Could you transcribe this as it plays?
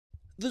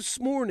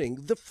This morning,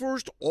 the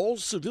first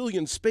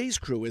all-civilian space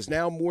crew is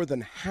now more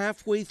than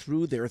halfway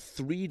through their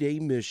 3-day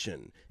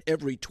mission.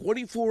 Every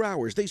 24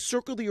 hours, they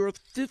circle the Earth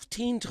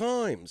 15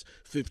 times,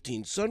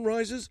 15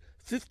 sunrises,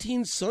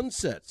 15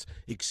 sunsets,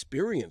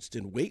 experienced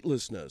in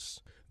weightlessness.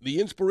 The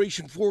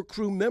Inspiration4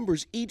 crew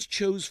members each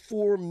chose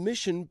 4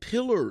 mission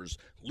pillars: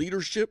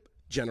 leadership,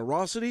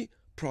 generosity,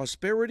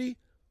 prosperity,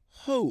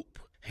 hope.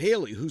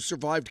 Haley, who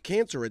survived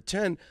cancer at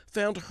 10,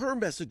 found her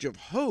message of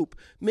hope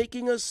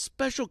making a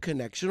special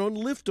connection on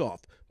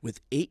liftoff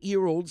with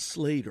 8-year-old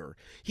Slater.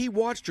 He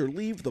watched her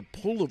leave the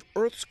pull of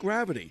Earth's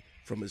gravity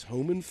from his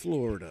home in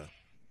Florida.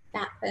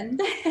 Happened.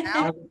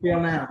 How do you feel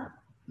now?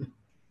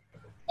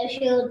 I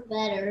feel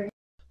better.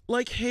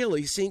 Like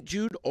Haley, St.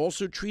 Jude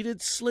also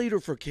treated Slater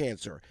for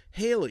cancer.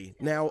 Haley,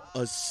 now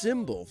a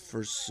symbol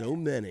for so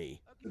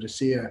many. To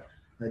see a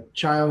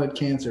childhood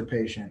cancer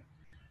patient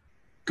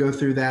go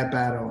through that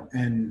battle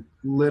and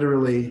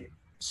literally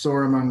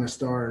soar among the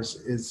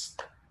stars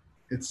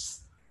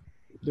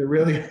there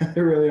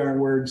really aren't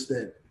words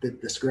that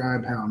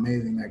describe how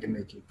amazing that can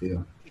make you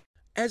feel.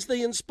 As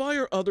they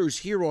inspire others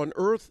here on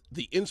Earth,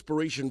 the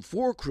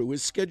Inspiration4 crew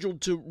is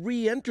scheduled to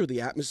re-enter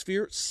the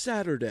atmosphere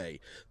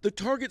Saturday. The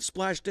target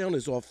splashdown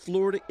is off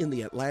Florida in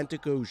the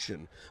Atlantic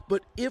Ocean.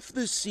 But if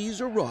the seas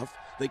are rough,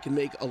 they can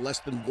make a less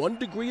than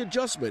 1-degree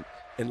adjustment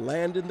and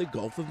land in the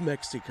Gulf of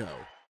Mexico.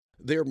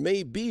 There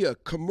may be a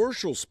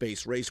commercial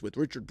space race with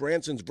Richard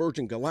Branson's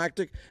Virgin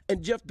Galactic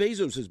and Jeff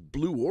Bezos'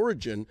 Blue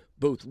Origin.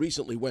 Both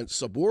recently went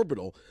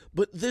suborbital.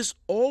 But this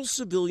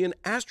all-civilian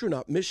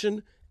astronaut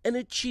mission, an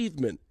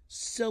achievement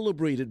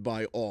celebrated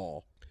by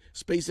all.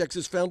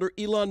 SpaceX's founder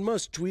Elon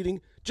Musk tweeting,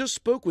 "Just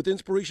spoke with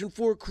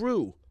Inspiration4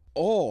 crew.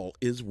 All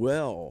is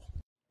well."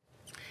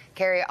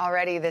 Kerry,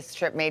 already this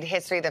trip made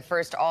history, the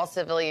first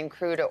all-civilian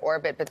crew to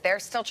orbit, but they're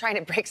still trying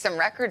to break some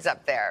records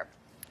up there.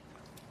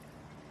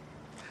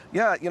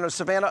 Yeah,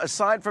 Savannah,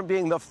 aside from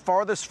being the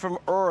farthest from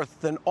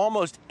Earth than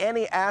almost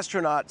any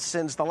astronaut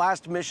since the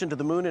last mission to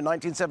the moon in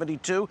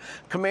 1972,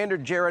 Commander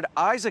Jared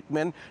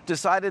Isaacman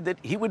decided that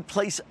he would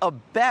place a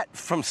bet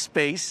from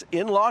space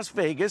in Las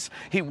Vegas.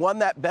 He won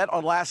that bet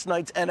on last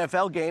night's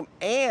NFL game,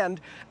 and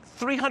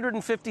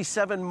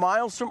 357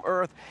 miles from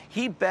Earth,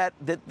 he bet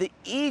that the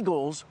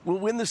Eagles will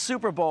win the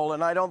Super Bowl.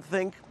 And I don't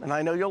think, and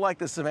I know you'll like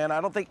this, Savannah,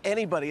 I don't think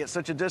anybody at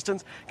such a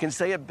distance can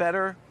say it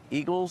better.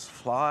 Eagles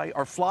fly,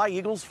 or fly,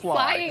 Eagles fly.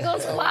 Fly,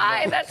 Eagles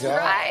fly, that's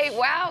right.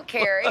 Wow,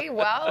 Kerry.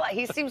 Well,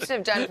 he seems to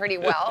have done pretty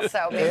well,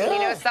 so maybe he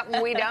knows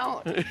something we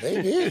don't.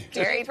 Maybe.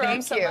 Kerry,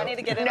 thank you. Money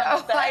to get in no,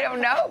 on that. I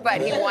don't know, but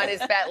he won his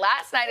bet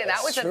last night, and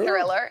that was a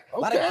thriller. Okay. A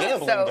lot of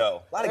gambling,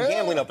 though. A lot of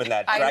gambling up in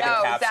that I Dragon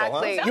know, capsule,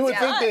 exactly. huh? You would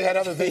think they had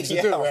other things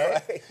to do,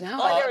 right? No,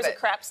 Oh, there was a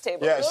craps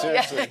table. Yeah,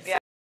 seriously. Yeah.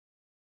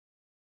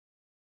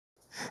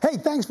 Hey,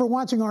 thanks for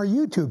watching our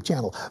YouTube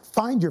channel.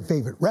 Find your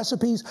favorite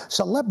recipes,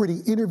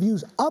 celebrity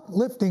interviews,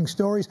 uplifting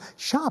stories,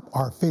 shop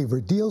our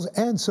favorite deals,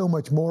 and so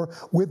much more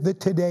with the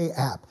Today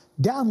app.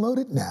 Download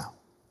it now.